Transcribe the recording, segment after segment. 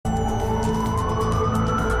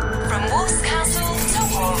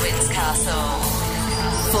Newcastle.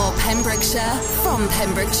 For Pembrokeshire, from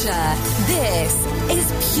Pembrokeshire, this is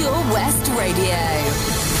Pure West Radio.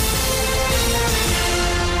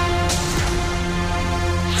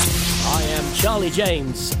 I am Charlie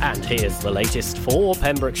James, and here's the latest for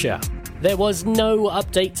Pembrokeshire. There was no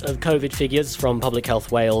update of COVID figures from Public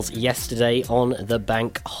Health Wales yesterday on the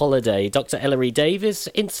bank holiday. Dr Ellery Davies,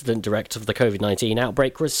 Incident Director of the COVID-19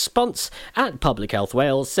 Outbreak Response at Public Health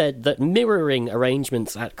Wales, said that mirroring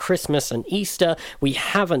arrangements at Christmas and Easter, we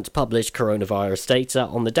haven't published coronavirus data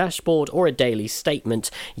on the dashboard or a daily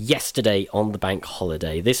statement yesterday on the bank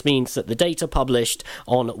holiday. This means that the data published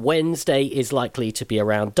on Wednesday is likely to be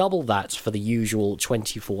around double that for the usual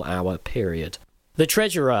 24-hour period. The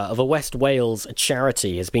treasurer of a West Wales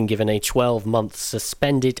charity has been given a 12-month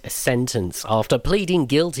suspended sentence after pleading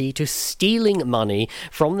guilty to stealing money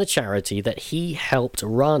from the charity that he helped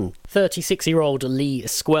run. 36-year-old Lee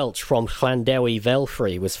Squelch from Llandewi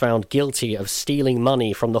Velfrey was found guilty of stealing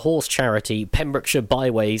money from the horse charity Pembrokeshire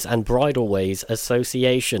Byways and Bridleways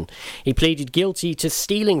Association. He pleaded guilty to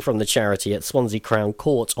stealing from the charity at Swansea Crown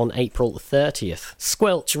Court on April 30th.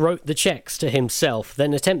 Squelch wrote the cheques to himself,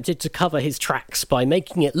 then attempted to cover his tracks by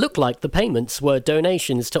making it look like the payments were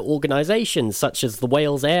donations to organisations such as the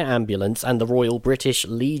Wales Air Ambulance and the Royal British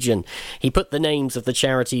Legion. He put the names of the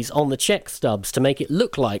charities on the cheque stubs to make it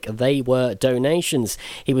look like they were donations.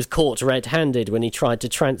 He was caught red-handed when he tried to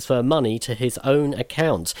transfer money to his own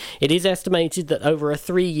account. It is estimated that over a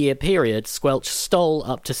 3-year period, Squelch stole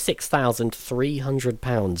up to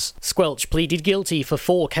 £6,300. Squelch pleaded guilty for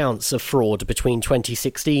 4 counts of fraud between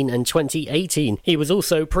 2016 and 2018. He was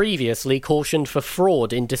also previously cautioned for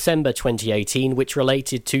fraud in December 2018, which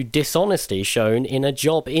related to dishonesty shown in a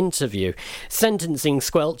job interview. Sentencing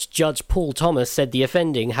Squelch, Judge Paul Thomas said the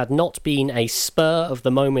offending had not been a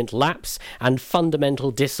spur-of-the-moment lapse and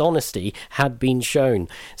fundamental dishonesty had been shown.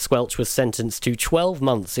 Squelch was sentenced to 12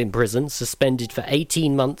 months in prison, suspended for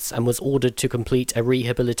 18 months, and was ordered to complete a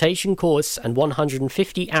rehabilitation course and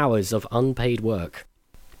 150 hours of unpaid work.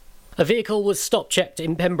 A vehicle was stop-checked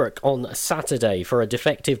in Pembroke on Saturday for a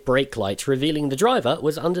defective brake light, revealing the driver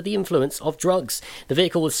was under the influence of drugs. The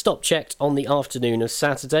vehicle was stop-checked on the afternoon of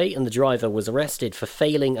Saturday, and the driver was arrested for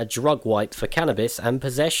failing a drug wipe for cannabis and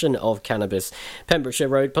possession of cannabis. Pembrokeshire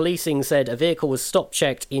Road Policing said a vehicle was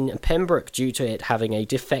stop-checked in Pembroke due to it having a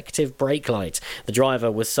defective brake light. The driver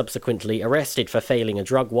was subsequently arrested for failing a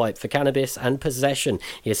drug wipe for cannabis and possession.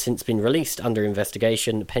 He has since been released under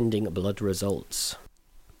investigation pending blood results.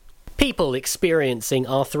 People experiencing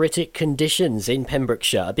arthritic conditions in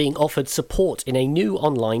Pembrokeshire are being offered support in a new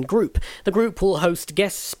online group. The group will host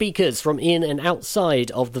guest speakers from in and outside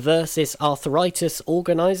of the Versus Arthritis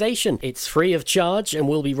organisation. It's free of charge and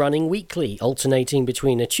will be running weekly, alternating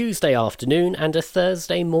between a Tuesday afternoon and a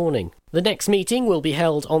Thursday morning. The next meeting will be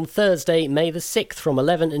held on Thursday, May the 6th from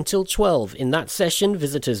 11 until 12. In that session,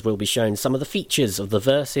 visitors will be shown some of the features of the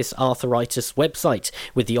Versus Arthritis website,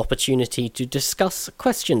 with the opportunity to discuss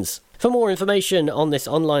questions. For more information on this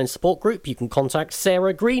online support group, you can contact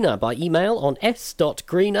Sarah Greener by email on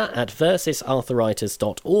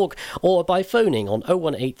s.greener@versusarthritis.org or by phoning on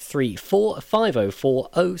 01834 504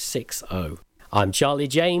 060. I'm Charlie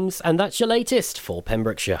James, and that's your latest for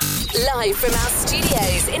Pembrokeshire. Live from our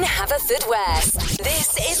studios in Haverfordwest,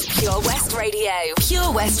 this is Pure West Radio.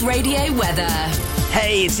 Pure West Radio weather.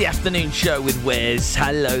 Hey, it's the afternoon show with Wes.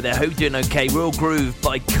 Hello there, hope you're doing okay. Real Groove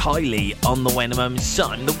by Kylie on the way in a moment's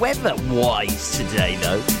time. The weather-wise today,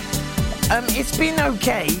 though, it's been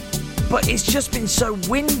okay, but it's just been so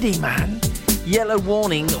windy, man. Yellow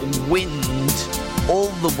warning, wind. All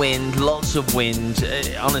the wind, lots of wind.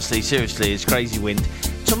 Honestly, seriously, it's crazy wind.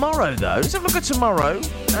 Tomorrow, though, let's have a look at tomorrow.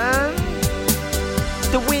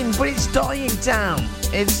 The wind, but it's dying down.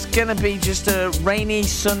 It's going to be just a rainy,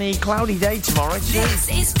 sunny, cloudy day tomorrow. This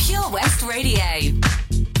is Pure West Radio.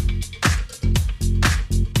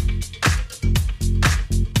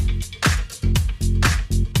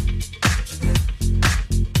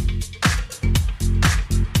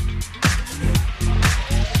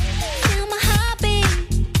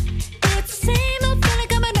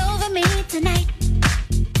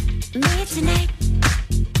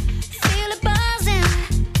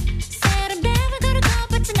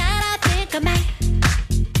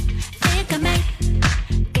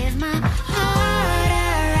 Give my heart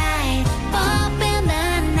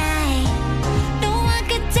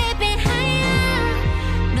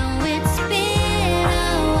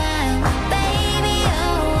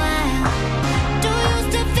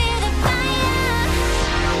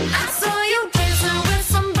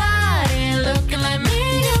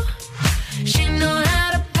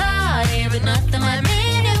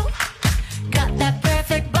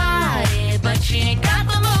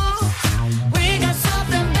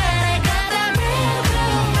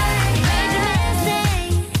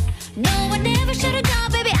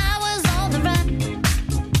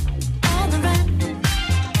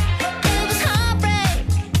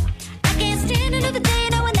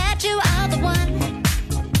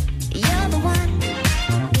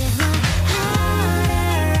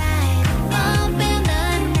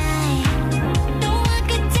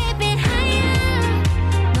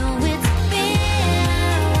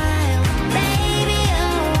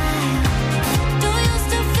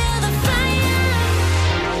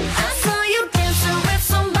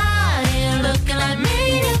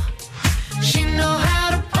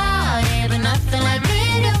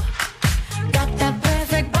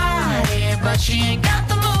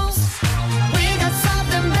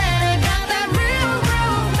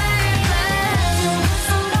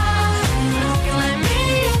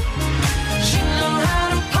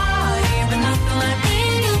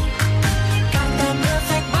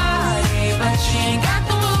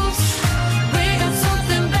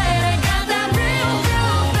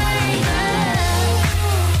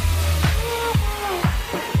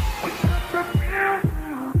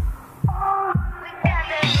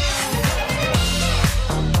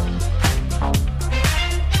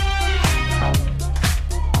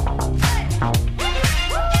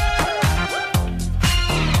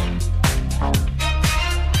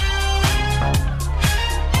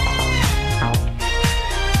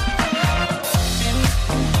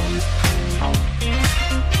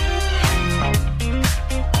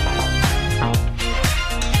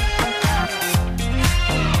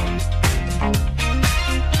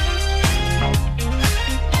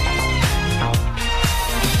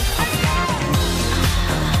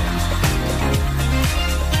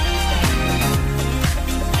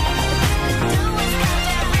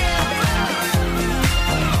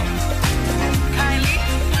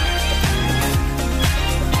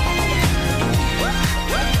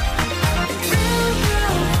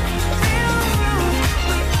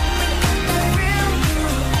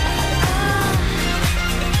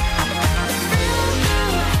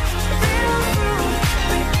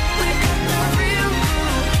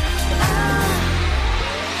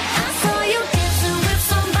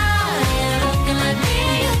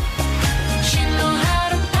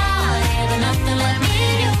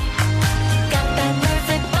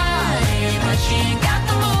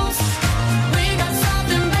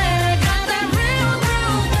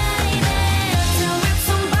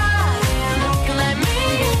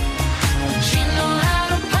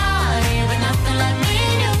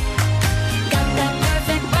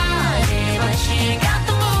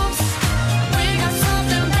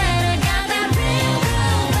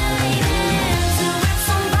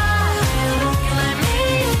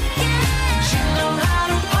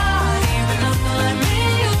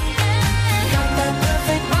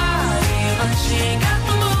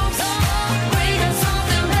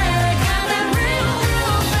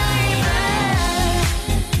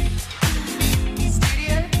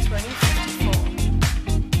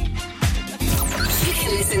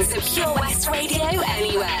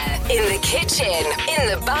kitchen, in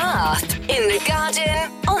the bath, in the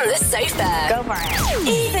garden, on the sofa. Go for it.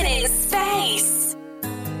 Even in space.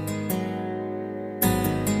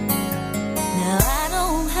 Now I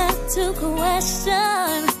don't have to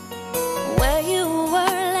question where you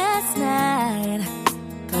were last night,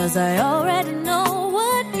 'cause I already know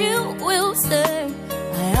what you will say.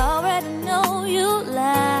 I already know you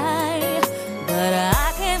lie, but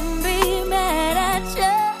I can't be mad at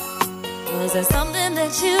you, 'cause there's something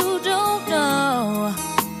that you don't know,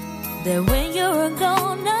 that when you're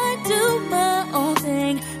gone I do my own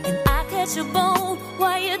thing, and I catch a bone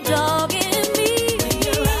while you're dogging me.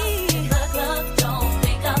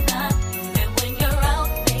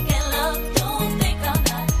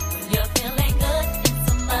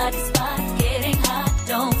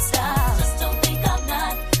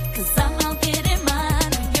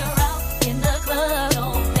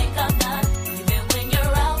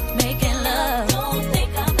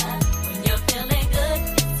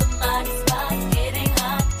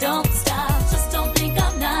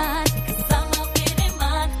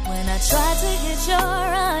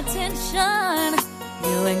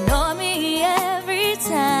 You ignore me every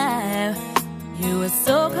time. You were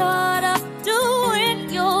so caught up doing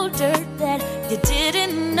your dirt that you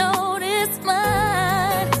didn't notice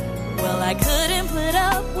mine. Well, I couldn't put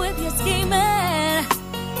up with your scheming,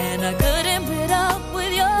 and I couldn't put up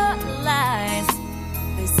with your lies.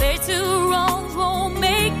 They say two wrongs won't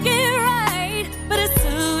make it right, but it's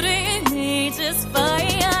suiting me just fine.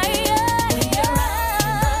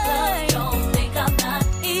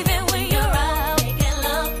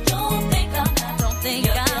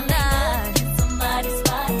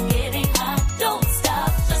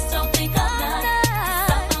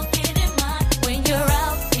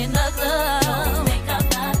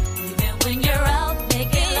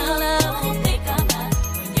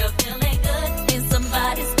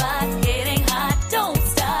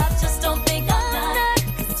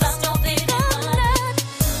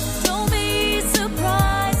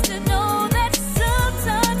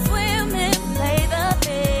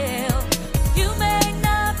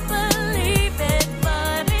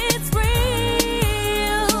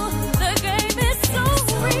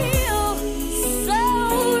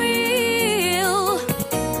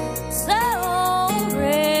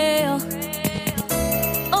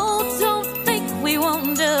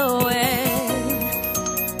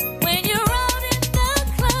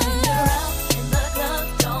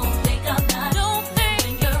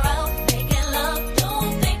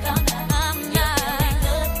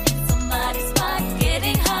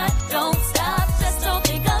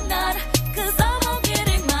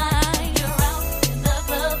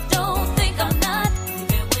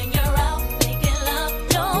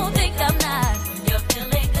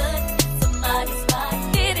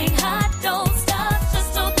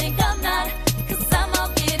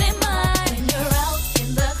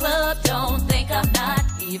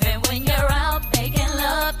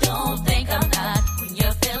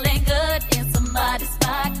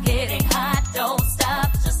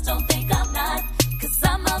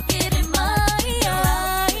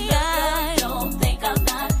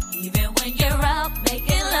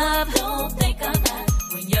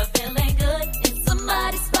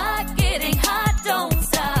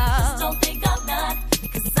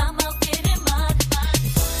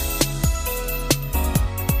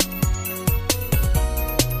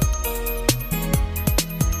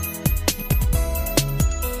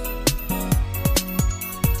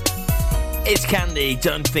 It's Candy,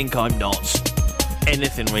 Don't Think I'm Not.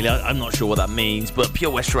 Anything really, I'm not sure what that means, but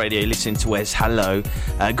Pure West Radio, listen to Wes, hello.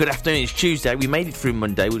 Good afternoon, it's Tuesday, we made it through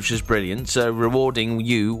Monday, which was brilliant, so rewarding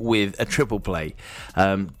you with a triple play.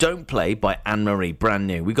 Don't Play by Anne-Marie, brand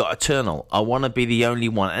new. We got Eternal, I Want to Be the Only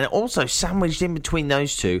One, and also sandwiched in between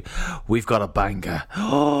those two, we've got a banger.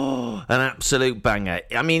 Oh, an absolute banger.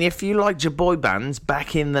 I mean, if you liked your boy bands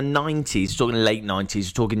back in the 90s, talking late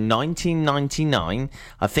 90s, talking 1999,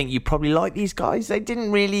 I think you probably like these guys. They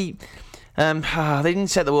didn't really... they didn't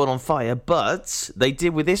set the world on fire, but they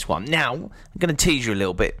did with this one. Now, I'm going to tease you a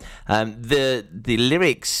little bit. The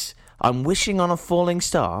lyrics, I'm wishing on a falling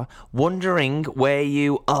star, wondering where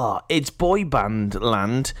you are. It's boy band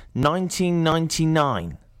land,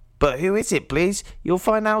 1999. But who is it, please? You'll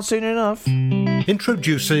find out soon enough.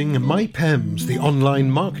 Introducing MyPems, the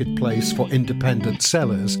online marketplace for independent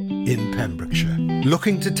sellers in Pembrokeshire.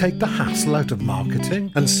 Looking to take the hassle out of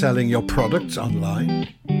marketing and selling your products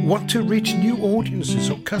online? Want to reach new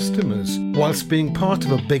audiences or customers whilst being part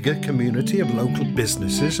of a bigger community of local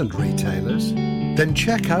businesses and retailers? Then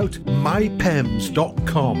check out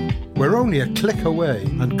mypems.com. We're only a click away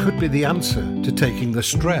and could be the answer to taking the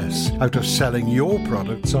stress out of selling your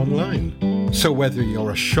products online. So whether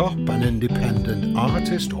you're a shop, an independent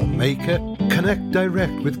artist or maker, connect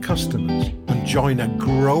direct with customers and join a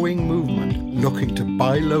growing movement looking to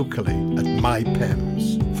buy locally at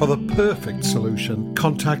MyPems. For the perfect solution,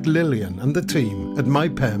 contact Lillian and the team at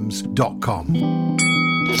mypems.com.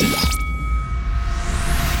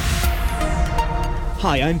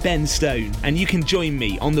 Hi, I'm Ben Stone, and you can join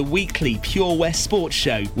me on the weekly Pure West Sports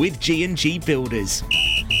Show with G&G Builders.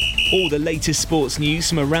 All the latest sports news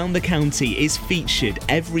from around the county is featured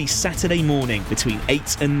every Saturday morning between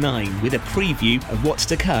 8 and 9 with a preview of what's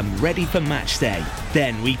to come ready for match day.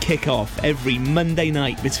 Then we kick off every Monday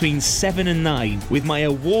night between 7 and 9 with my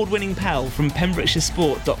award-winning pal from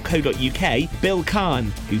PembrokeshireSport.co.uk, Bill Kahn,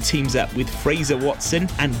 who teams up with Fraser Watson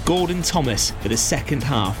and Gordon Thomas for the second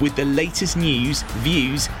half with the latest news,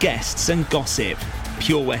 views, guests and gossip.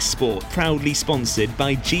 Pure West Sport, proudly sponsored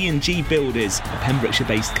by G&G Builders, a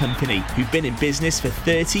Pembrokeshire-based company who've been in business for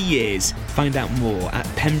 30 years. Find out more at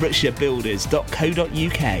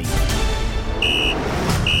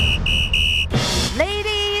pembrokeshirebuilders.co.uk.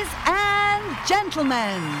 Ladies and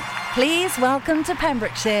gentlemen, please welcome to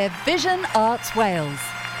Pembrokeshire Vision Arts Wales,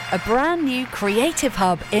 a brand new creative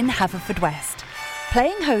hub in Haverfordwest.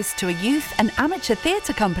 Playing host to a youth and amateur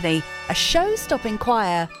theatre company, a show-stopping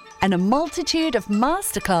choir, and a multitude of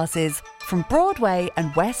masterclasses from Broadway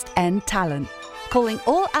and West End talent, calling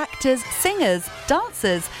all actors, singers,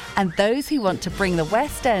 dancers and those who want to bring the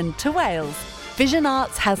West End to Wales. Vision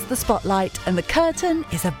Arts has the spotlight and the curtain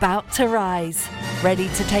is about to rise. Ready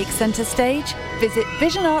to take centre stage? Visit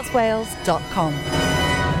visionartswales.com.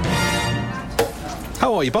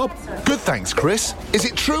 How are you, Bob? Good, thanks, Chris. Is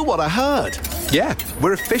it true what I heard? Yeah,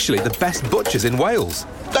 we're officially the best butchers in Wales.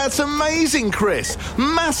 That's amazing, Chris.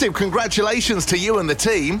 Massive congratulations to you and the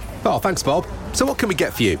team. Oh, thanks, Bob. So what can we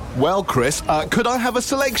get for you? Well, Chris, could I have a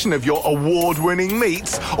selection of your award-winning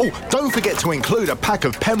meats? Oh, don't forget to include a pack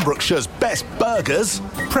of Pembrokeshire's best burgers.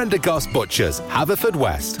 Prendergast Butchers,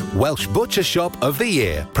 Haverfordwest, Welsh Butcher Shop of the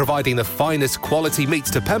Year, providing the finest quality meats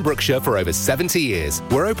to Pembrokeshire for over 70 years.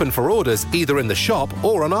 We're open for orders either in the shop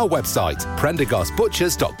or on our website,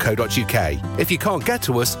 prendergastbutchers.co.uk. If you can't get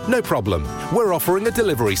to us, no problem. We're offering a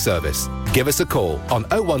delivery service. Give us a call on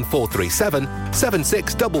 01437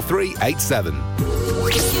 763387.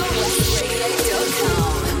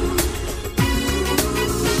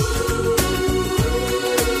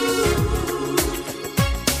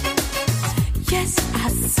 Yes, I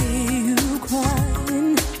see you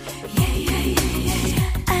crying. Yeah, yeah, yeah, yeah, yeah.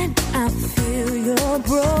 And I feel your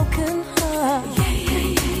broken heart. Yeah,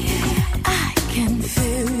 yeah, yeah, yeah. I can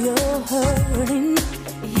feel your hurting.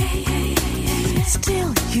 Yeah, yeah, yeah, yeah, yeah.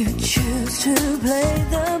 Still, you choose to play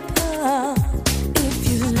the part. If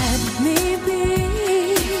you let me be,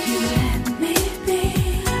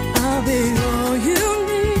 I'll be all you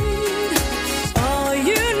need, all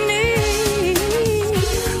you need.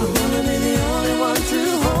 I wanna be the only one to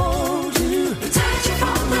hold you, touch you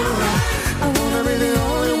from the right. I wanna be the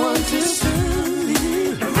only one to soothe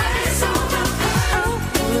you, erase all the pain. I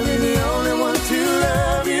wanna be the only one to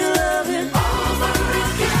love you over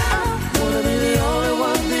again. I wanna be the only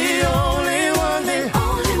one, the only one, the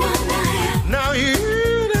only one I am. Now you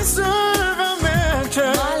deserve a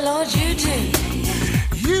mention. My Lord, you do.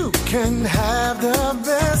 You can have the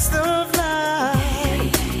best of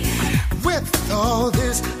life. With all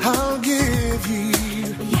this, I'll give you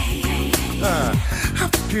a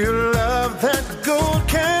pure love that gold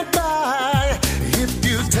can't buy. If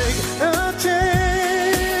you take a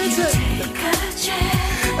chance,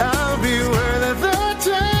 I'll be worth the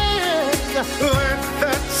chance, worth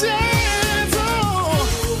the chance.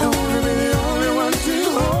 Oh, I wanna be the only one to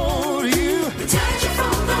hold you, Touch you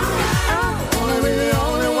from the right. I wanna be the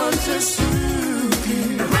only one to soothe you,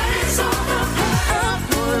 Erase all the pain. I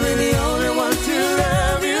wanna be the only one to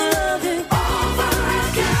love you Over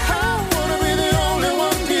again. I wanna be the only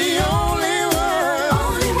one, the only one.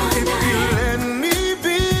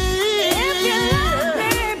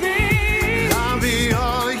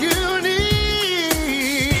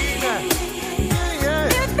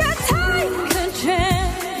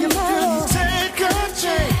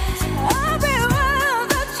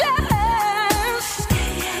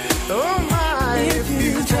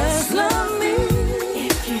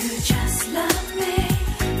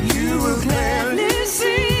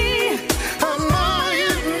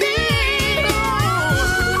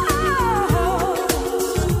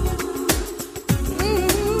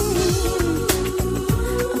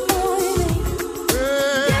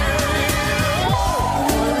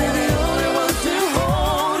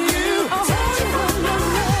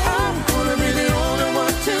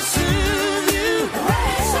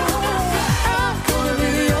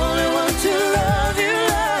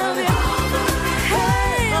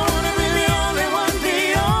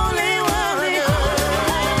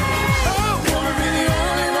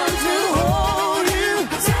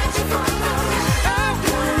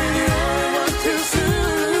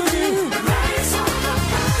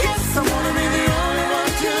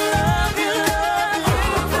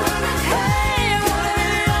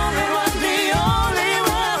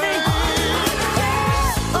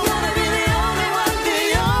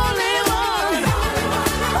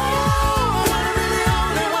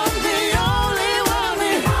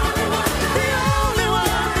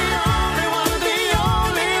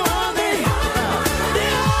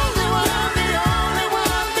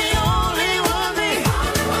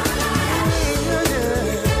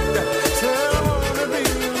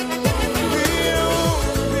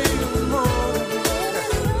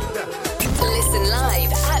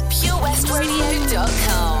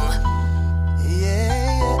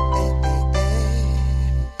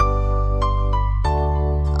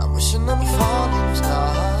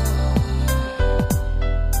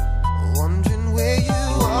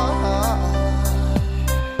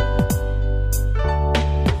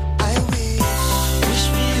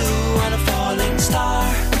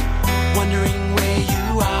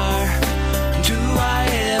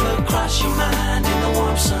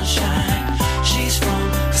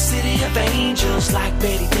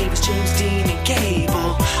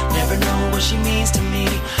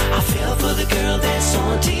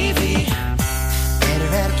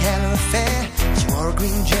 a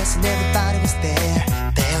green dress and everybody was there.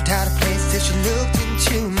 They held out a place till she looked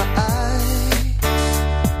into my eyes.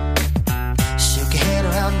 Shook her head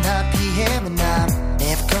around 9 p.m. and I'm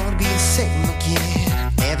never gonna be the same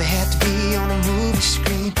again. Never had to be on a movie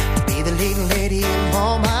screen to be the leading lady in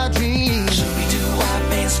all my dreams. Scooby-Doo,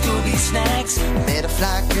 and Scooby snacks. Met a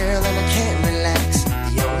fly girl and I can't relax.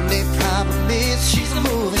 The only problem is she's a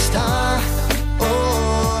movie star.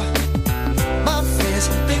 Oh, my friends,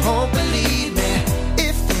 they won't believe me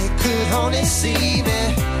if they could only see me.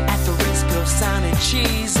 At the risk of sounding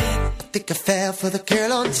cheesy, think I fell for the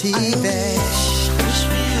girl on TV. I wish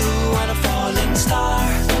for you on a falling star.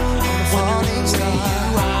 Falling star. You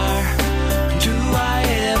are. Do I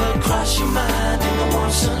ever cross your mind in the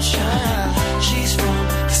warm sunshine? She's from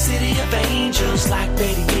the city of angels, like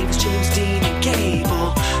Betty Davis, James Dean, and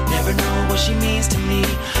Cable. Never know what she means to me.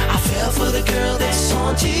 I fell for the girl that's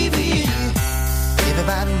on TV.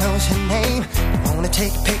 Everybody knows her name. I wanna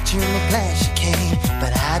take a picture and I'm glad she came,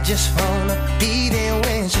 but I just wanna be there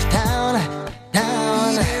when she's down, down.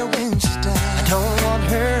 Be there when she's down. I don't want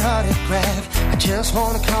her autograph. I just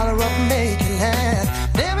wanna call her up and make her laugh.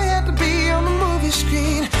 Never had to be on the movie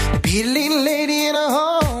screen to be the leading lady in a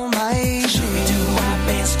home. My Scooby-Doo,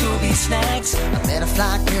 and Scooby snacks. I met a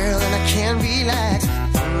fly girl and I can't relax.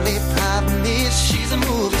 Only problem is she's a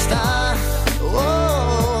movie star.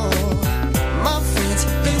 Oh, my friends,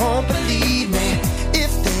 they won't believe me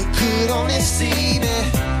if they could only see me.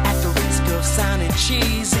 At the risk of sounding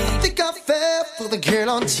cheesy, think I fell for the girl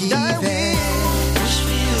on TV. Wish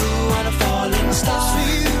for you on a falling star.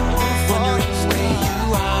 Wondering where you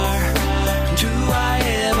are. Do I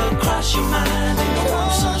ever cross your mind in the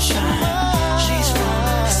warm sunshine? She's from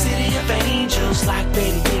the city of angels, like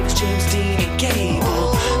Betty Davis, James Dean, and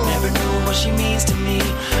Cable. Never know what she means to me.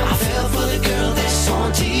 I fell for the girl that's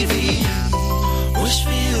on TV. Wish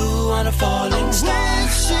for you on a falling star.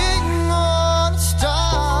 Wishing on a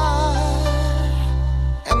star.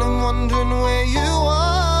 And I'm wondering where you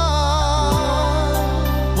are.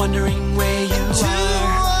 Wondering where you are. Do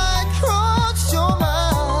I cross your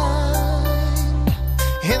mind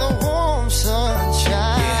in the warm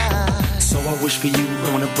sunshine? Yeah. So I wish for you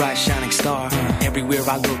on a bright shining star. Everywhere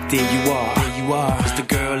I look, there you are. There you are. It's the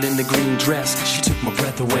girl in the green dress. She took my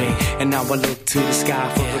breath away. And now I look to the sky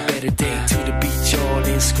for a better day. To the beach, all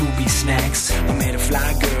in Scooby snacks. I met a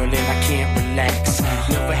fly girl and I can't relax.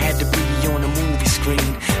 Never had to be on a movie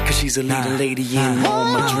screen, cause she's a leading lady in all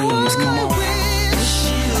my dreams. Come on. Wish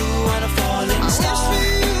you on a falling star.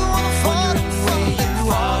 Wondering where you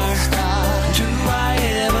are. Do I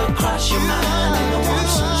ever cross your mind in the warm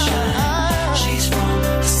sunshine? She's from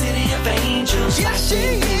the city of angels, like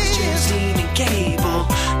James Dean and Cable.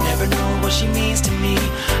 Never know what she means to me.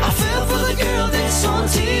 I fell for the girl that's on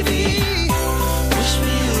TV. Wish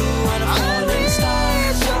for you on a falling star.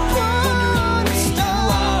 Wondering where you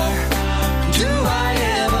are. Do I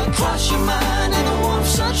ever cross your mind in the warm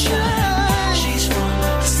sunshine? She's from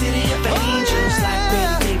the city of angels, like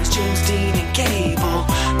Betty Davis, James Dean, and Cable.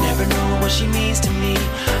 Never know what she means to me.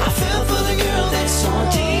 I fell for the girl that's on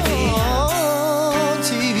TV. On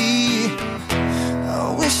TV.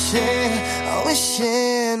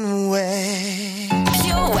 Wishing away.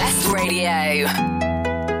 Pure West Radio.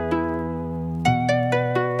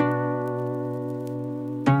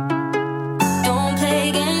 Don't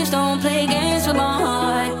play games with my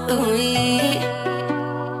heart. Ooh-wee.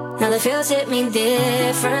 Now the feels hit me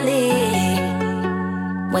differently.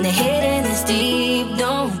 When the hidden is deep,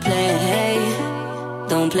 don't play.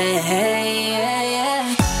 Don't play, yeah,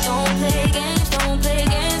 yeah. Don't play games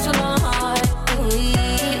with my heart.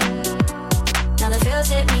 Ooh-wee. Now the feels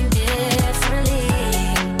hit me differently.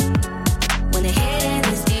 When the hidden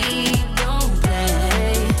is deep, don't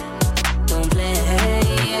play. Don't play,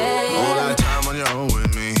 yeah, yeah. All that time on your own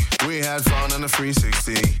with me. We had fun on the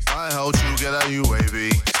 360. I helped you get out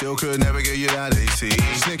UAV. Still could never get you that AT.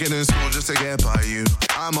 Sneaking in school just to get by you.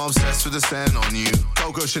 I'm obsessed with the scent on you.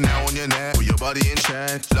 Coco Chanel on your neck with your body in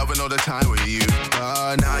check. Loving all the time with you.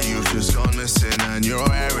 But now you've just gone missing and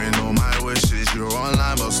you're airing all my wishes. You're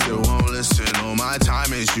online but still won't listen. All my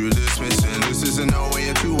time is you dismissing. This isn't no way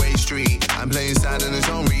a two-way street. I'm playing sad and it's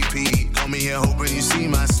on repeat. Call me here hoping you see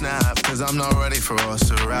my snap. Cause I'm not ready for us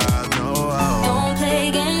to rap. No. Don't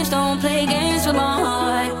play games with my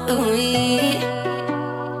heart. Ooh-wee.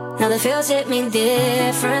 Now the feels hit me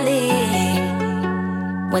differently.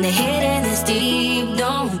 When the hidden is deep,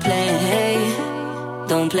 don't play.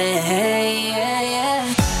 Don't play, yeah,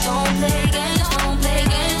 yeah. Don't play games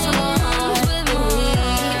with my heart.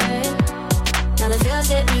 Ooh-wee. Now the feels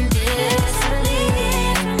hit me differently.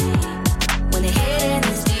 When the hidden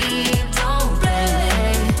is deep, don't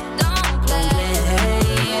play. Don't play.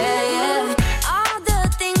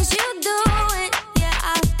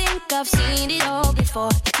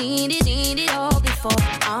 seen it all before.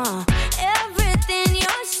 Everything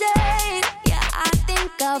you're saying, yeah, I think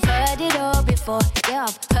I've heard it all before. Yeah,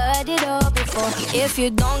 I've heard it all before. If you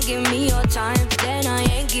don't give me your time, then I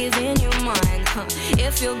ain't giving you mine.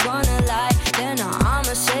 If you're gonna lie, then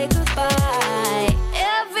I'ma say goodbye.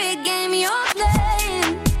 Every game you're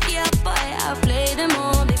playing, yeah, boy, I played them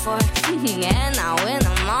all before. And I win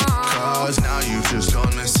them all. Cause now you've just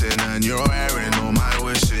gone missing and you're airing all my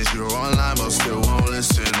wishes. You're online but still won't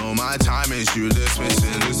listen. All my time is you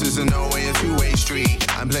dismissing. This isn't no way a two-way street.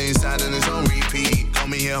 I'm playing sad and it's on repeat. Call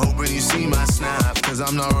me here hoping you see my snap. Cause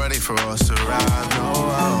I'm not ready for us to ride. No,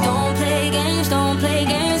 don't play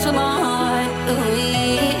games with my heart.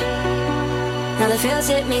 Ooh-wee. Now the feels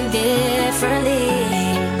hit me differently.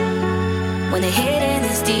 When the hitting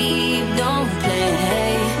is deep, don't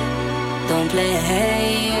play. Don't play,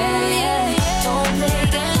 yeah, yeah. Don't play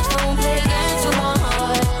games with my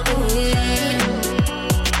heart. Ooh-wee.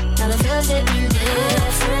 Now the feels hit me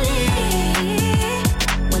differently.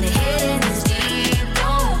 When the hitting is deep,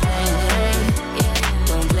 don't play, yeah.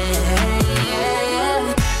 Don't play, yeah, yeah.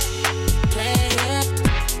 Play, yeah,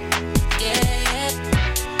 yeah.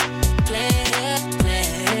 Play, yeah, play,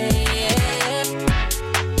 yeah.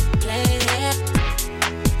 Play,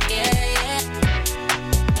 yeah,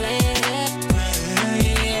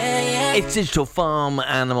 yeah. It's Digital Farm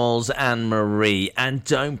Animals and Marie, and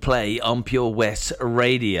Don't Play on Pure West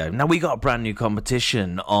Radio. Now, we got a brand new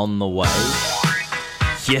competition on the way.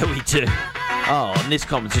 Yeah, we do. Oh, and this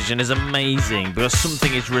competition is amazing because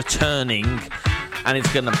something is returning and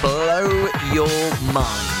it's going to blow your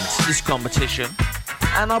mind, this competition.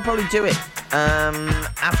 And I'll probably do it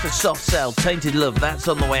after Soft Cell, Tainted Love. That's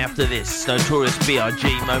on the way after this. Notorious B.I.G.,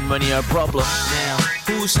 No Money, No Problem. Now,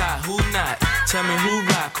 who's hot, who not? Tell me who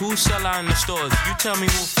rock, who sell out in the stores. You tell me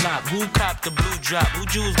who flop, who cop the blue drop, who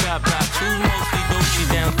jewels got blocks, who's mostly Dolce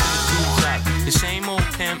down to the blue drop. The same old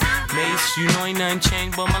pimp, Mace, you know ain't nothing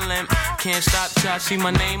changed but my limp. Can't stop till I see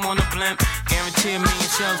my name on the blimp. Guarantee a million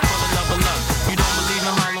sales, pull a level up. You don't believe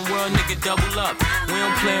in Harlem World, nigga, double up. We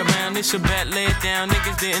don't play around, it's a bet, lay it down.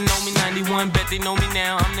 Niggas didn't know me 91, bet they know me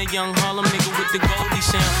now. I'm the young Harlem nigga with the Goldie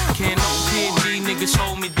sound. Can't no PD, niggas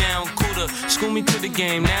hold me down. Cooler, school me to the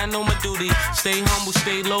game, now I know my duty. Stay humble,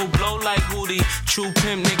 stay low, blow like Hootie. True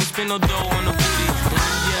pimp, niggas spin no dough on the booty. When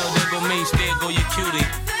you yell, there go Mace, there go your cutie.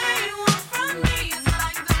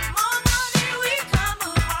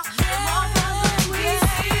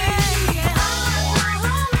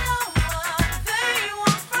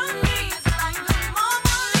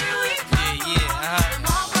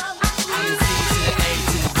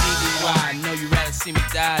 See me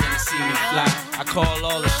die than to see me fly. I call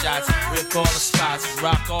all the shots, rip all the spots,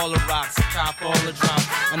 rock all the rocks, cop all the drops.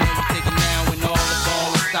 I know you thinking now when all the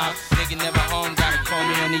ball is stopped. Nigga never home, gotta call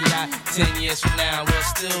me on the yacht. 10 years from now, we'll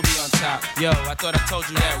still be on top. Yo, I thought I told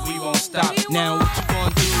you that we won't stop. Now what you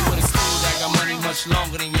gonna do with a crew that got money much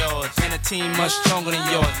longer than yours and a team much stronger than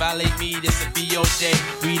yours? Violate me, this'll be your day.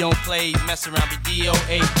 We don't play, mess around, be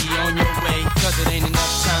DOA, be on your way. Cause it ain't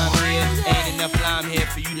enough time here, ain't enough lime here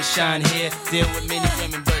for you to shine here. Deal with many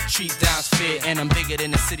women, but treat down's fair. And I'm bigger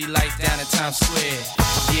than the city lights down in Times Square.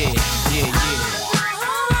 Yeah, yeah, yeah.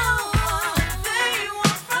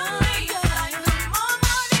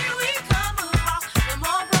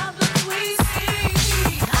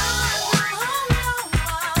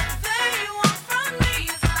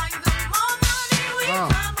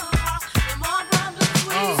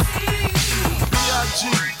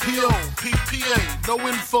 No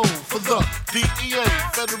info for the DEA.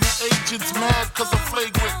 Federal agents mad cause I'm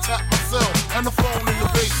flagrant. Tap myself and the phone in the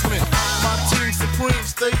basement. My team supreme,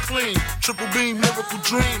 stay clean. Triple beam, miracle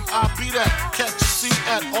dream. I be that. Catch a seat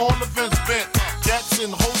at all events bent. Gats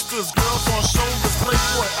in holsters, girls on shoulders.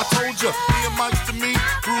 Playboy, I told ya, me and Mike's to me.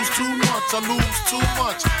 Bruise too much, I lose too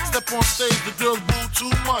much. Step on stage, the girls boo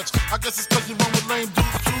too much. I guess it's cause you run with lame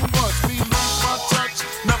dudes too much. Me lose my touch,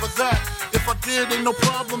 never that. If I did, ain't no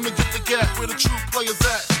problem to get the gap where the true players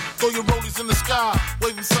at. Throw your rollies in the sky,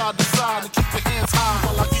 waving side to side, and keep your hands high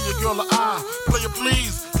while I give your girl an eye. Play it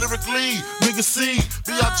please, lyrically, nigga C,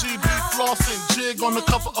 B.I.G.B. flossing, jig on the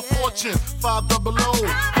cover of Fortune, 500.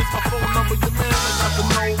 Here's my phone number, your man, I got the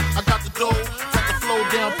know, I got the dough, got the flow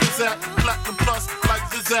down, pizzazz, platinum plus, like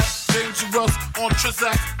Zizak, dangerous on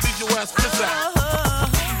Trizak, leave your ass pizzazz.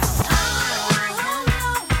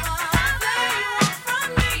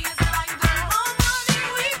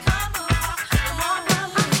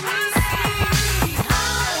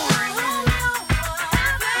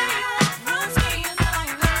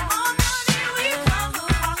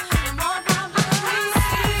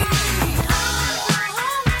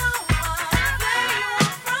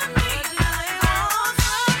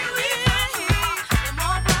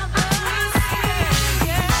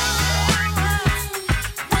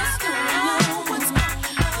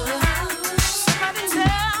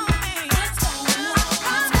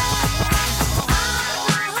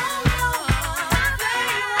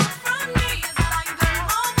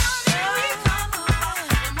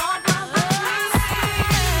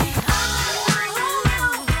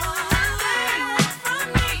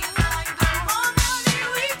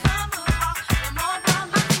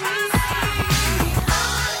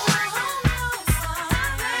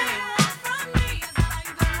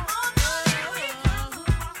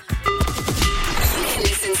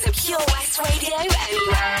 Radio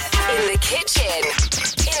anywhere. In the kitchen,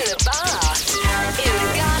 in the bath, in the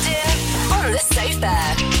garden, on the sofa,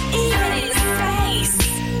 even in space.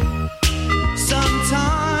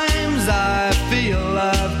 Sometimes I feel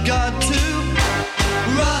I've got to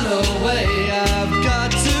run away. I've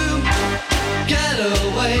got to get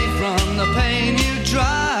away from the pain you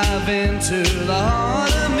drive into the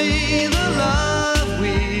heart of me. The love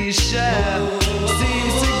we share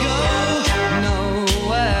seems to go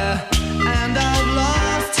nowhere, and I've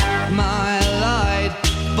lost my light,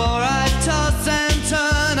 for I toss and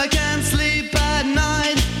turn, I can't sleep at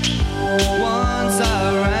night. Once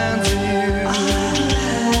I ran to you,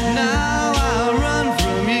 now I run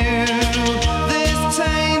from you. This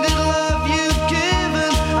tainted love you've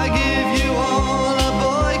given, I give you all a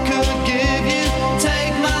boy could give you.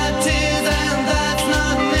 Take my tears and that's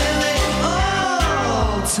not nearly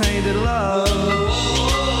all. Tainted love,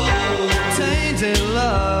 tainted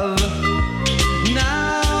love.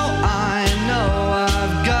 Now I know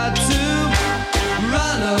I've got to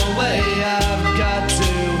run away. I've got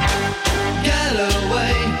to get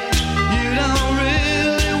away. You don't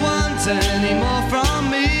really want any more from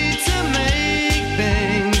me to make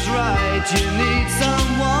things right. You need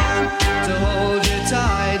someone to hold you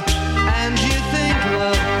tight, and you think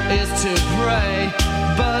love is to pray,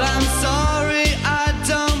 but I'm sorry, I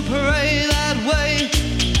don't pray that way.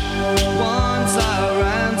 Once I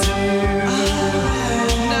ran to you,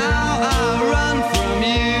 now I run from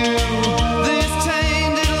you. This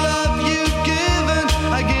tainted love you've given,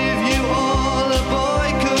 I give you all a boy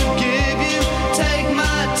could give you. Take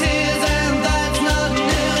my tears and that's not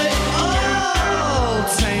nearly all.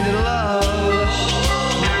 Tainted love,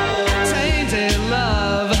 tainted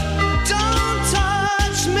love. Don't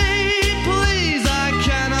touch me, please, I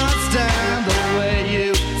cannot stand the way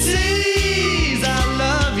you tease. I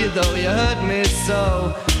love you though you hurt me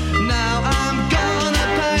so. Now I'm gonna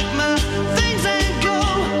pack my things and go.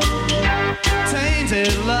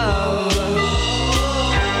 Tainted love,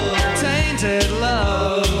 tainted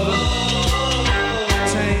love,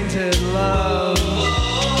 tainted love,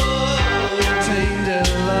 tainted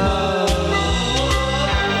love.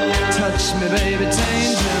 Touch me, baby,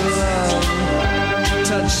 tainted love.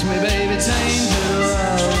 Touch me, baby, tainted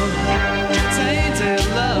love, tainted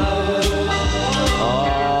love.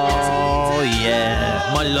 Oh,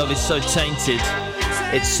 yeah. My love is so tainted.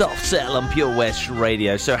 It's Soft Cell on Pure West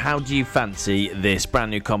Radio. So how do you fancy this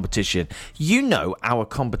brand new competition? You know our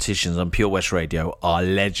competitions on Pure West Radio are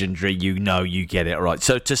legendary. You know you get it right.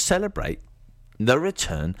 So to celebrate the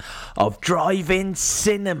return of drive-in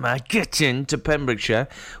cinema getting to Pembrokeshire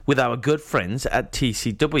with our good friends at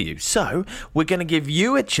TCW. So we're going to give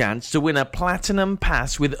you a chance to win a platinum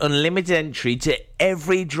pass with unlimited entry to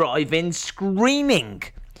every drive-in screening.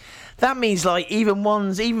 That means, like, even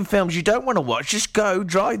films you don't want to watch, just go,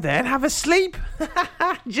 drive there and have a sleep.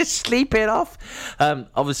 Just sleep it off.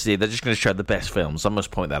 Obviously, they're just going to show the best films. I must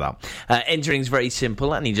point that out. Entering is very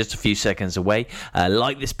simple, only just a few seconds away.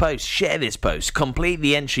 Like this post, share this post, complete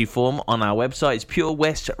the entry form on our website. It's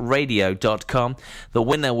purewestradio.com. The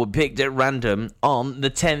winner will be picked at random on the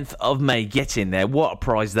 10th of May. Get in there. What a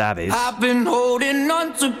prize that is. I've been holding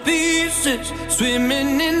on to pieces,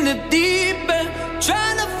 swimming in the deep end,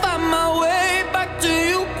 trying to find my way back to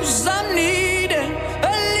you, 'cause I'm needing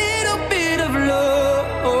a little bit of love,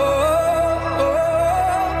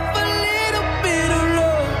 a little bit of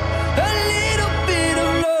love, a little bit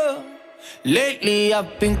of love. Lately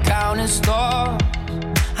I've been counting stars,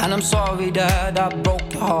 and I'm sorry that I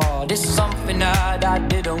broke your heart. It's something that I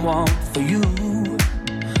didn't want for you,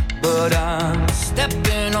 but I'm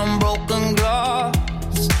stepping on broken glass,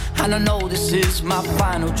 and I know this is my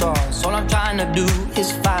final choice. All I'm trying to do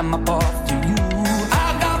is find my path to you.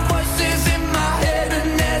 I got voices in my head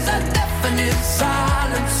and there's a definite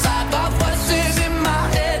silence. I got voices in my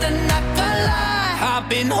head and I can't lie. I've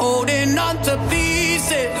been holding on to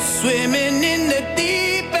pieces, swimming in the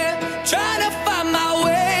deep end, trying to find my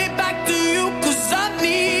way back to you, 'cause I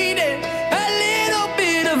needed a little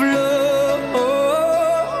bit of love,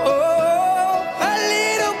 a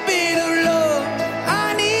little bit of love.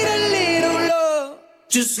 I need a little love,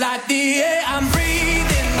 just like the air I'm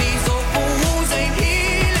breathing. These open wounds ain't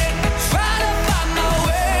healing. Try to find my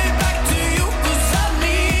way back to you, 'cause I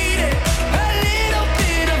need it. A little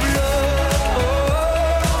bit of love,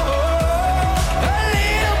 a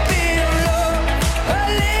little bit of love, a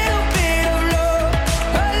little bit of love,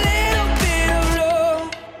 a little bit of love.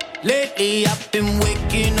 Lately I've been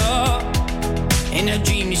waking up in a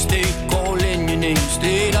dreamy state, calling your name,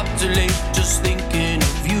 stayed up too late, just thinking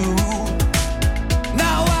of you.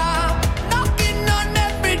 Now I'm knocking on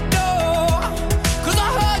every door, 'cause I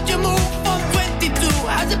heard you move from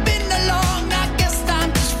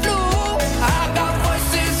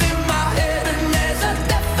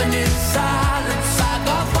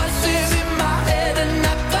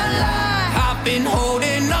I've been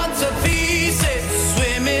holding on to pieces,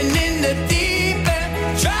 swimming in the deep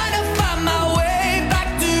end, trying to find my way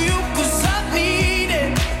back to you, 'cause I've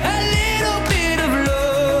needed a little bit of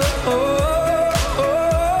love,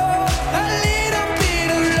 a little bit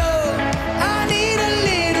of love. I need a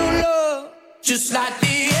little love, just like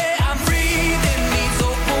the air I'm breathing. These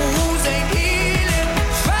open wounds ain't healing,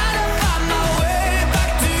 trying to find my way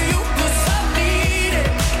back to you, 'cause I've needed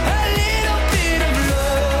a little bit of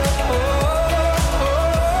love,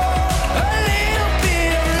 a little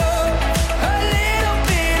bit of love, a little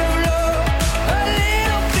bit of love, a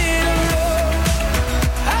little bit of love.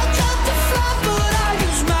 I tried to fly but I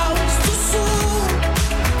use my wings too soon.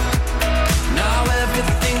 Now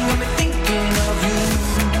everything got me thinking of you.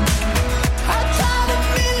 I tried a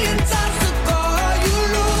million times to call you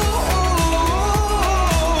loose.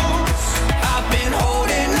 I've been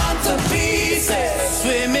holding on to pieces,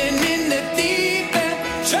 swimming in the deep end,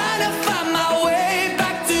 trying to find my way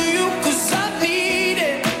back to you, 'cause I've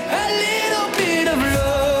needed a little bit of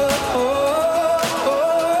love,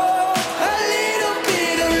 a little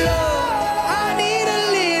bit of love. I need a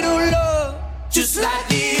little love, just like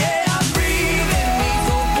the air I'm breathing. These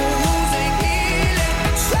open wounds ain't healing,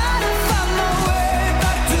 trying to find my way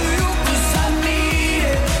back to you, 'cause I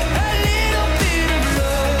needed a little bit of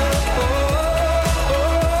love,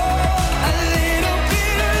 a little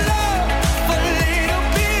bit of love, a little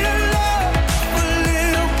bit of love, a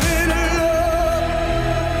little bit of love.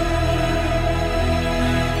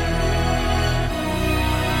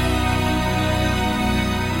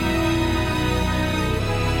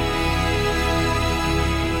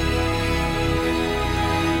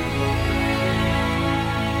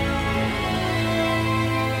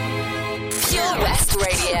 Pure West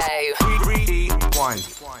Radio. Rewind.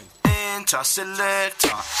 Enter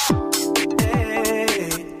selector.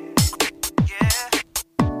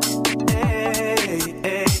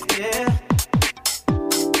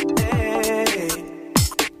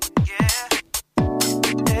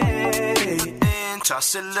 Enter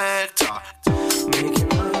selector. Making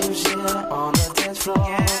moves, yeah, on the dance floor.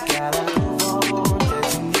 Gotta move on,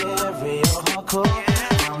 dancing, yeah, real hardcore.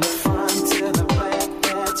 From the front to the back,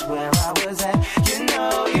 that's where I was at. You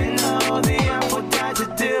know, the apple died to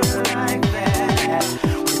do it like that.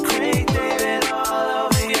 With Craig David all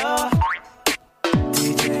over your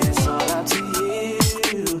DJ, it's all up to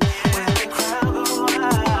you. When the crowd go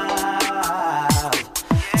wild,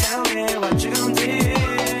 tell me what you gon' do.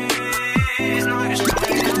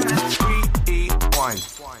 Rewind.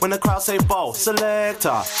 When the crowd say ball,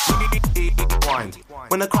 selector. Rewind.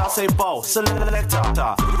 When the crowd say ball,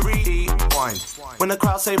 selector. Rewind. When the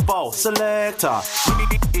crowd say ball, selector.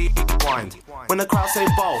 Rewind. When the crowd say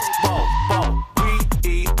ball.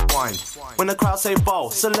 Rewind. When the crowd say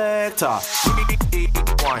ball, selector.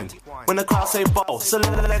 Rewind. When the crowd say ball,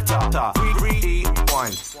 selector.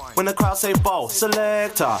 Rewind. When the crowd say ball,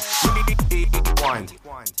 selector. Rewind.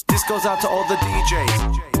 This goes out to all the DJs.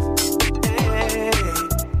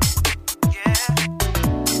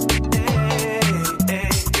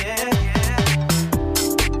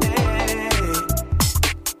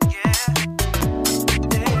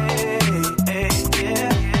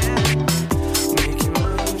 Making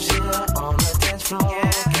moves, yeah, on the dance floor.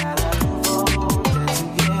 Gotta move on,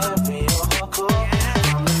 dancing, yeah, real hardcore.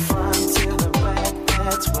 From the front to the back,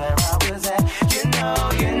 that's where I was at. You know,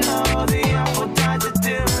 the apple died to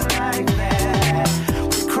do it like that.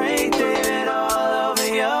 With Craig David all over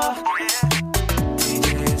your DJ,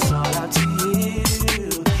 it's all up to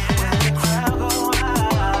you. When the crowd go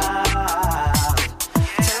wild,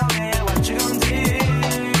 tell me what you gon' do.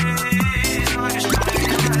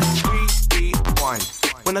 Rewind.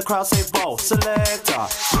 When the crowd say ball, selector.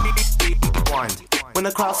 Rewind. When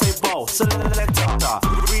the crowd say ball, selector.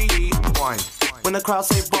 Rewind. When the crowd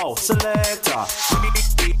say ball, selector.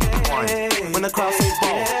 Rewind. When the crowd say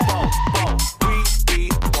ball.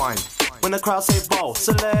 Rewind. When the crowd say ball,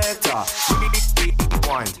 selector.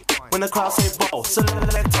 Rewind. When the crowd say ball,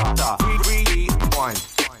 selector. Rewind.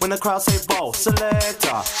 When the crowd say ball,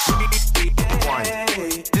 selector.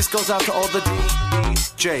 Rewind. This goes out to all the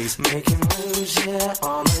DJs. Making moves, yeah,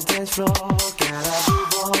 on the dance floor. Gotta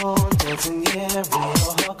move on, dancing, yeah,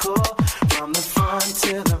 real hardcore. From the front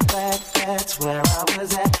to the back, that's where I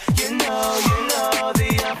was at. You know, the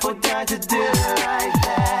apple died to do it like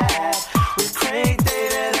that. With Craig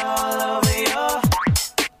David all over your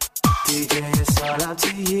DJ, it's all up to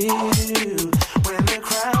you. When the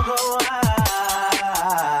crowd go wild,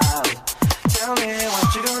 tell me what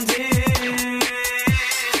you gon' do.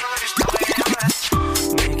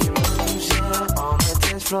 Making moves, yeah, on the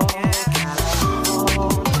dance floor. Gotta move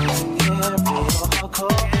on, dancing, yeah, real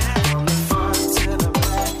hardcore. From the front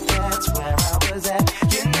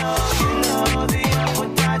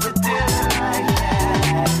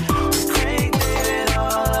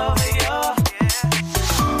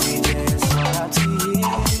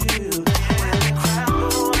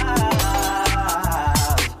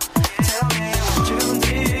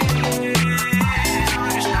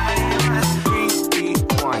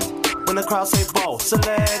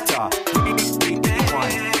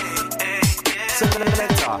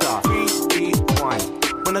selector, rewind.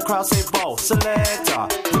 When the crowd say ball, selector,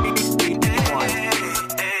 rewind.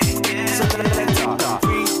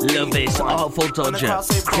 Love this Artful Dodger,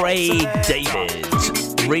 Craig David.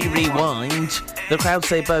 Rewind. The crowd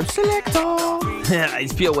say bow, selector.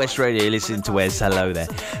 It's Pure West Radio. Listen to Wes. Hello there.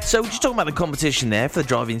 So, just talking about the competition there for the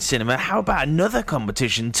drive-in cinema. How about another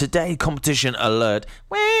competition today? Competition alert.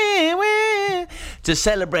 To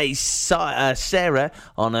celebrate Sarah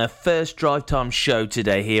on her first drive time show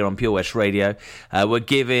today here on Pure West Radio, we're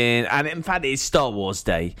giving, and in fact it's Star Wars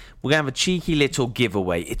Day, we're going to have a cheeky little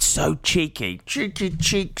giveaway. It's so cheeky.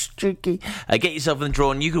 Cheeky. Get yourself in the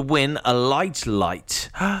draw and you could win a light.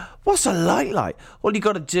 What's a light? All you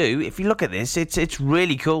got to do, if you look at this, it's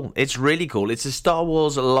really cool. It's really cool. It's a Star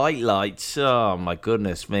Wars light. Oh my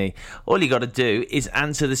goodness me. All you got to do is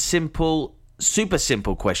answer the super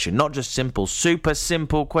simple question, not just simple, super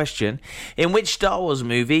simple question. In which Star Wars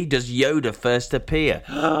movie does Yoda first appear?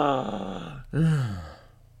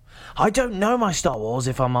 I don't know my Star Wars,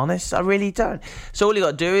 if I'm honest. I really don't. So all you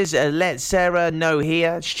got to do is let Sarah know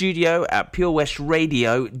here, studio at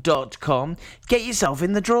purewestradio.com. Get yourself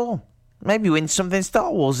in the draw. Maybe win something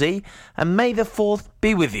Star Warsy, and may the 4th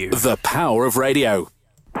be with you. The power of radio.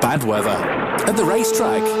 Bad weather. At the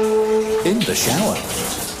racetrack. In the shower.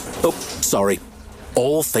 Oh, sorry.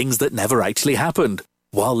 All things that never actually happened.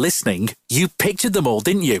 While listening, you pictured them all,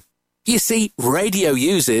 didn't you? You see, radio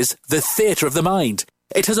uses the theatre of the mind.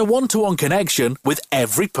 It has a one-to-one connection with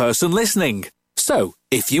every person listening. So,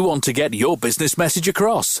 if you want to get your business message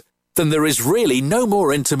across, then there is really no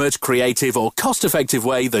more intimate, creative or cost-effective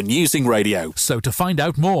way than using radio. So to find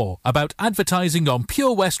out more about advertising on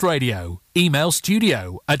Pure West Radio, email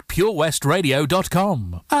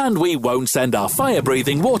studio@purewestradio.com. And we won't send our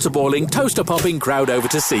fire-breathing, water-boiling, toaster-popping crowd over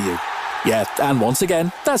to see you. Yeah, and once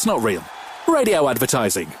again, that's not real. Radio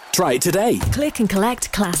advertising. Try it today. Click and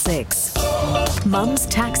collect classics. Mum's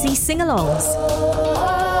taxi sing-alongs.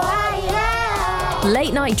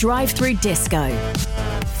 Late night drive-through disco.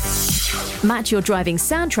 Match your driving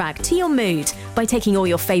soundtrack to your mood by taking all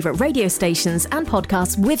your favourite radio stations and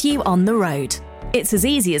podcasts with you on the road. It's as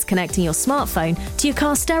easy as connecting your smartphone to your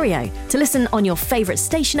car stereo to listen on your favourite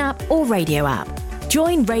station app or radio app.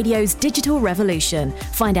 Join radio's digital revolution.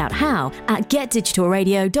 Find out how at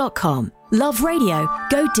getdigitalradio.com. Love radio,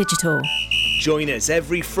 go digital. Join us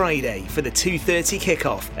every Friday for the 2:30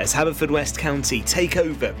 kickoff as Haverfordwest County take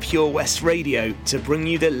over Pure West Radio to bring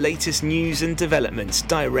you the latest news and developments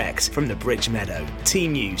direct from the Bridge Meadow.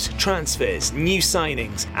 Team news, transfers, new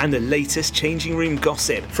signings and the latest changing room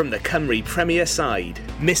gossip from the Cymru Premier side.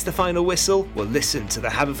 Miss the final whistle? Well, listen to the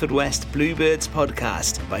Haverfordwest Bluebirds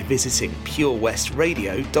podcast by visiting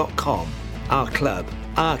purewestradio.com. Our club,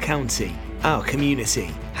 our county, our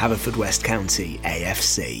community. Haverfordwest County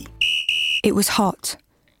AFC. It was hot,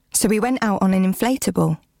 so we went out on an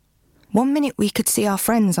inflatable. One minute we could see our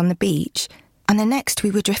friends on the beach, and the next we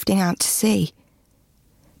were drifting out to sea.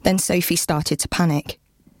 Then Sophie started to panic.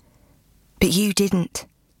 But you didn't.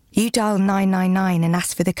 You dialed 999 and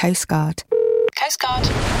asked for the Coast Guard. Coast Guard.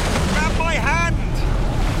 Grab my hand!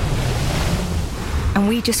 And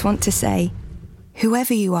we just want to say,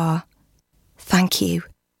 whoever you are, thank you.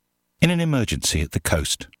 In an emergency at the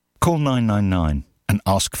coast, call 999 and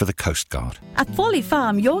ask for the Coast Guard. At Folly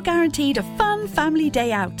Farm, you're guaranteed a fun family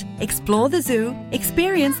day out. Explore the zoo,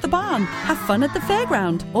 experience the barn, have fun at the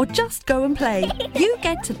fairground, or just go and play. You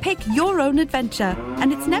get to pick your own adventure,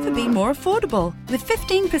 and it's never been more affordable. With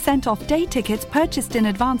 15% off day tickets purchased in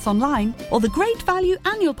advance online, or the great value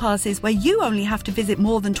annual passes where you only have to visit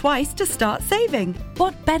more than twice to start saving.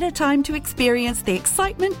 What better time to experience the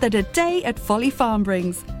excitement that a day at Folly Farm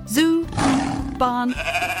brings? Zoo, barn,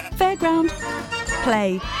 fairground,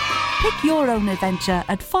 play. Pick your own adventure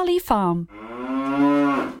at Folly Farm.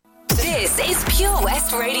 This is Pure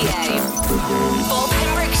West Radio. For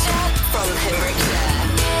Pembrokeshire, from Pembrokeshire.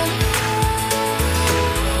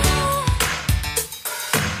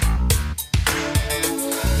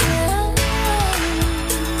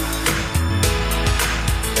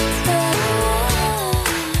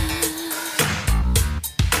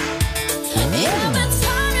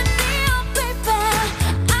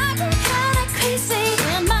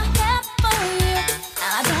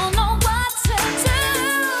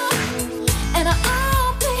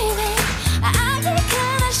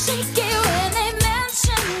 Shake it when they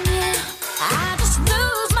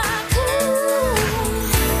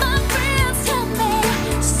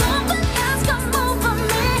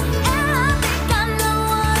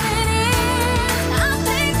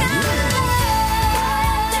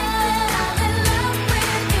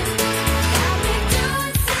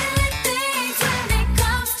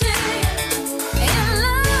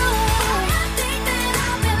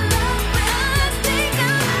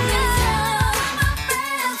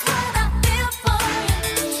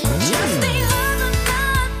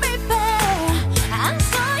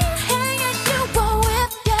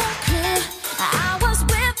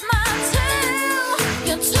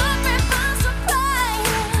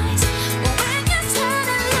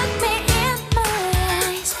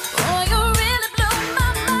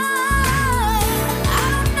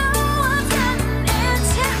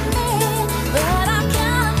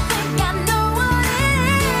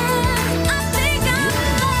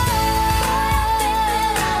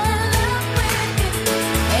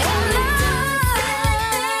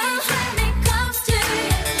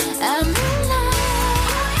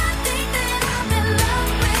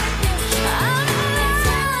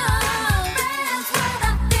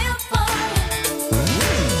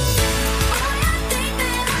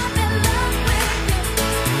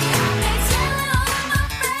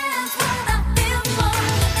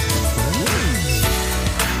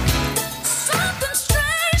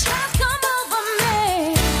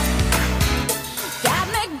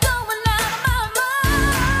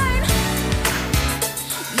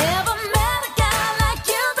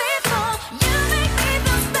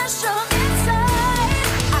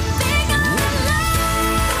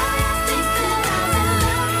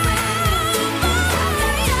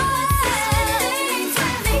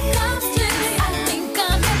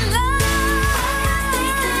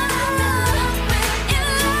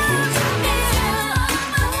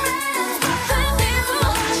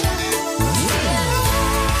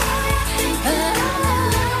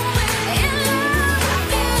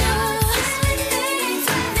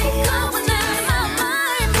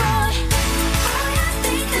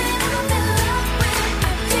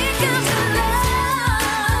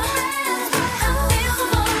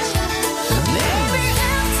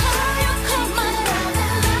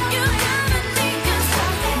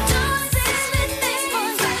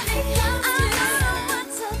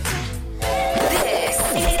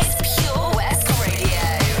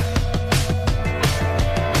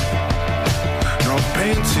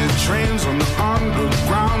the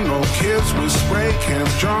underground, no kids with spray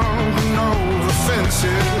cans jumping over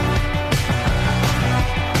fences.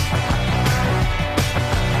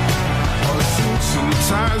 All the suits and the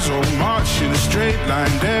ties all march in a straight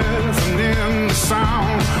line, deafening the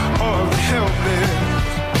sound of the helpless.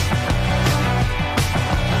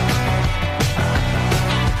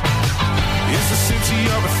 It's a city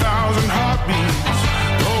of 1,000 heartbeats.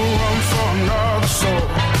 No room for another soul.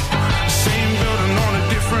 Same building on a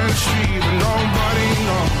different street, but nobody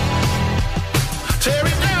knows. Tear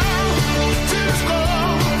it down to its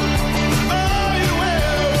core. All you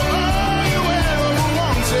ever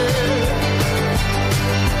wanted.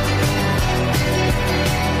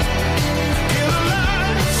 Kill the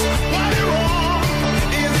lights while you're on.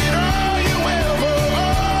 Is it all you ever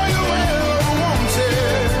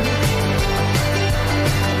wanted?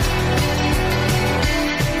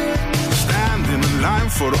 Line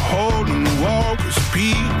for the hole in the wall, 'cause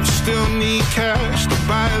people still need cash to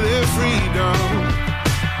buy their freedom.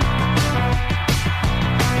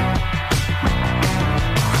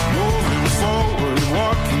 Moving forward,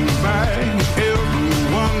 walking back,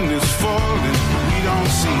 everyone is falling, we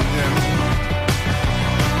don't see them.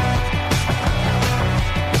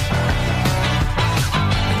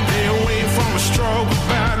 They away from a stroke of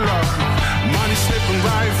bad luck, money slipping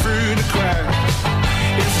right through the cracks.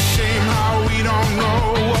 It's a shame how we don't know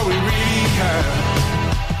what we really have.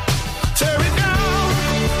 Tear it down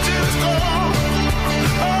till it's gone.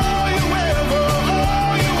 All you ever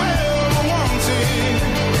wanted.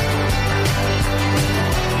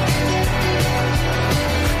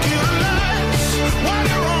 Kill the lights while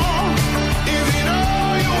you're on. Is it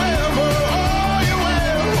all you ever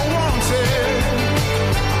wanted?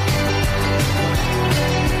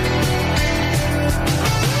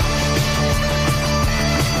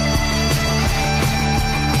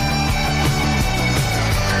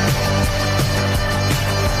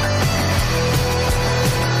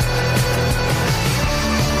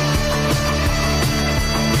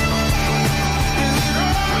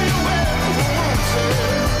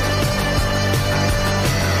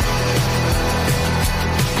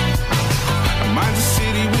 Mine's a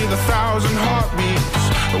city with 1,000 heartbeats,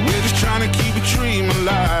 but we're just trying to keep a dream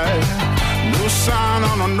alive. No sign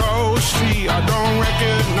on a no street I don't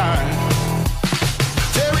recognize.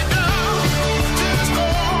 Tear it down till it's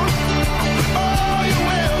gone. All you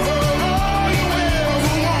ever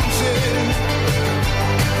wanted.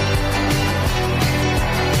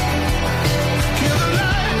 Kill the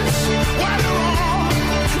lights while you're on.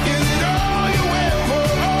 Is it all you ever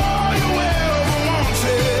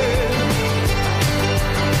wanted?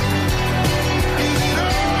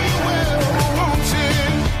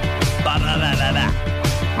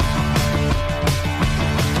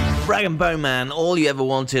 Rag and Bone Man, all you ever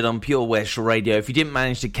wanted on Pure West Radio. If you didn't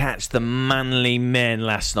manage to catch the Manly Men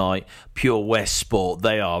last night, Pure West Sport,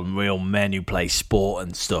 they are real men who play sport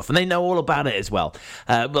and stuff, and they know all about it as well.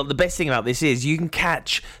 But the best thing about this is you can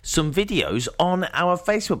catch some videos on our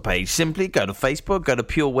Facebook page. Simply go to Facebook, go to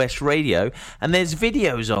Pure West Radio, and there's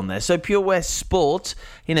videos on there. So Pure West Sport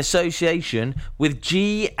in association with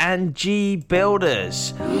G&G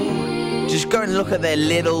Builders. Just go and look at their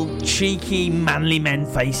little cheeky Manly Men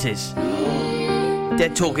faces. They're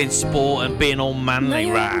talking sport and being all manly,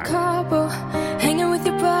 right? Hanging with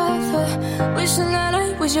your brother, wishing that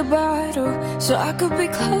I was your bridal, so I could be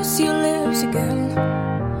close to your lips again.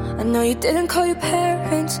 I know you didn't call your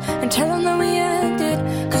parents and tell them that we ended,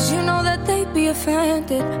 'cause you know that they'd be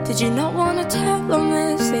offended. Did you not want to tell them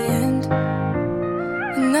it's the end?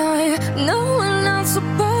 And I know we're not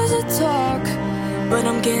supposed to talk, but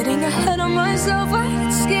I'm getting ahead of myself. I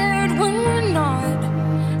get scared when we're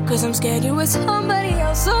not, 'cause I'm scared you're with somebody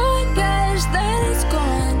else, so I guess that it's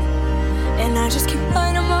gone. And I just keep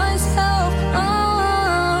lying to myself.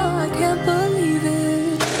 Oh, I can't believe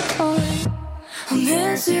it. Oh, I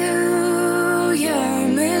miss you, yeah, I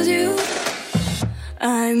miss you.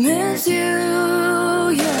 I miss you,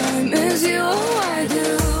 yeah, I miss you. Oh, I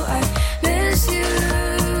do, I miss you,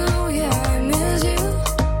 yeah, I miss you.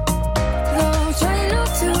 Though try not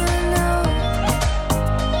to right now.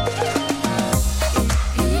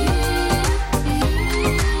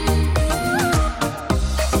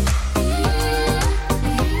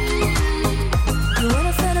 You were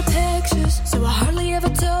a fan of pictures, so I hardly ever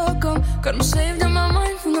took them. Got them saved in my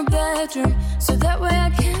mind from the bedroom, so that way I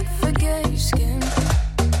can't forget your skin.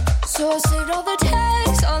 So I saved all the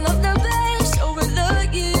texts, all of the best over the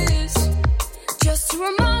years, just to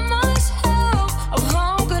remind myself of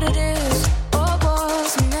how good it is. Oh,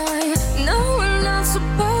 boss, and I know we're not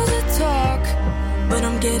supposed to talk,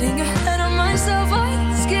 getting ahead of myself.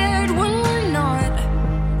 I'm scared when we're not,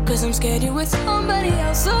 'cause I'm scared you with somebody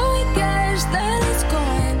else, so I guess that it's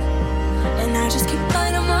gone. And I just keep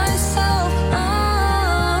lying to myself.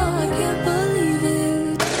 I can't believe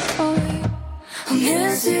it. Oh, I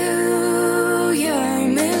miss you, yeah, I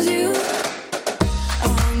miss you.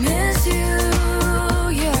 Oh, I miss you,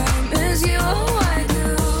 yeah, I miss you. Oh, I do,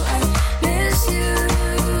 I miss you,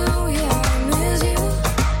 yeah, I miss you.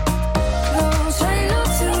 Though I'm trying not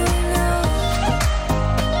to now.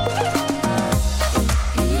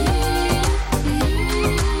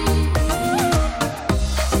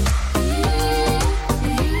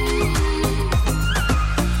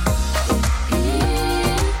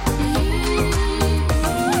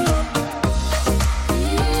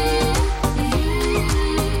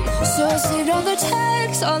 So I saved all the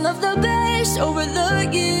texts, all of the best over the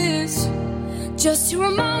years, just to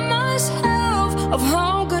remind myself of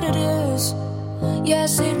how good it is. Yeah, I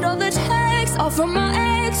saved all the texts, all from my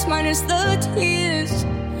ex, minus the tears,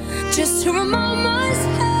 just to remind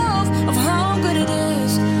myself of how good it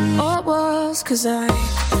is. Oh, it was, 'cause I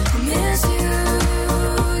miss you,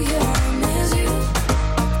 yeah, I miss you.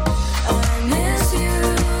 I miss you,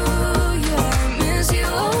 yeah, I miss you.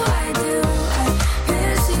 Oh, I do, I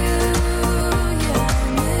miss you, yeah, I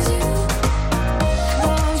miss you.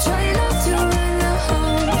 Oh, I'm trying not to run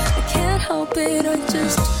home, I can't help it, I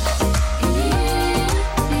just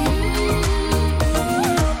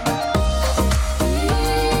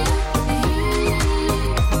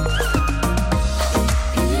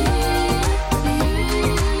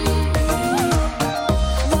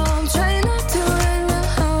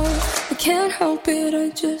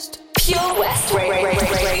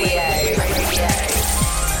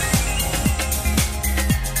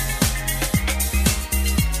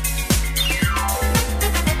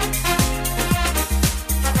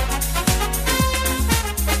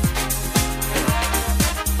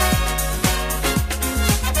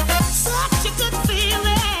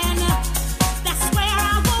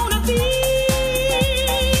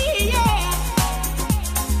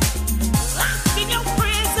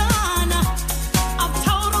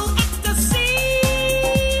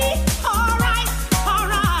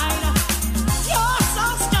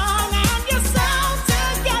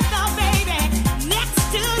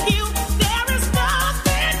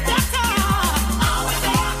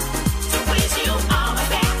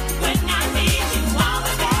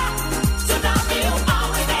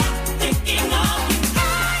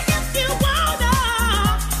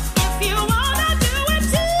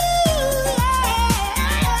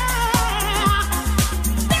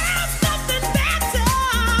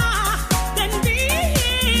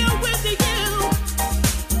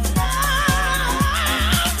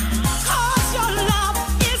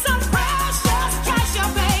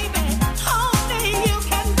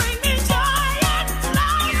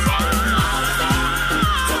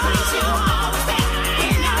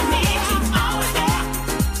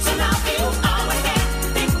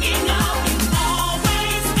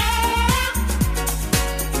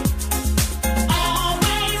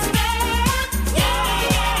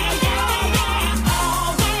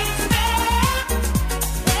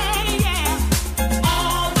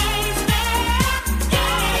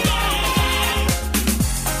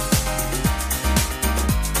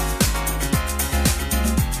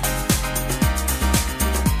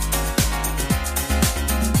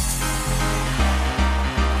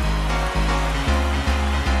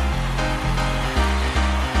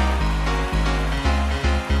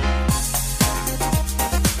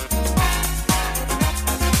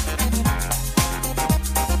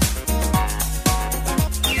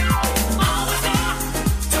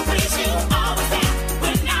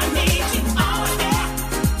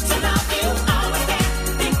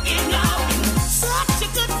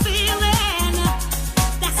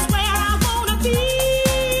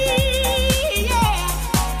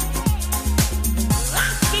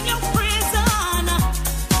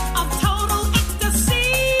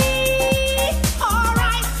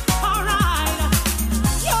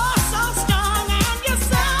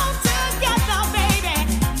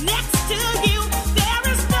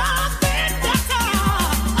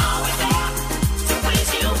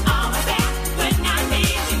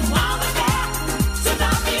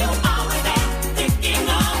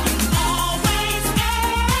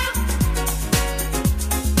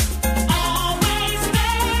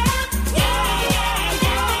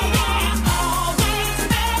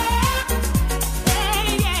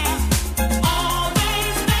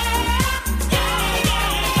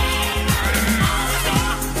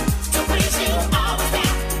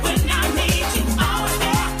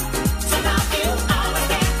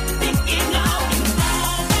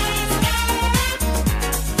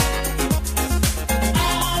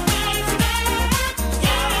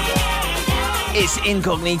It's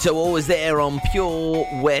Incognito, always there on Pure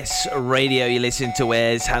West Radio. You listen to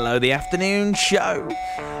Wes Hello, the afternoon show.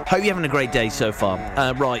 Hope you're having a great day so far.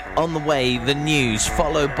 Right, on the way, the news,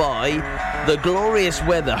 followed by the glorious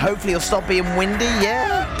weather. Hopefully it'll stop being windy,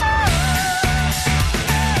 yeah?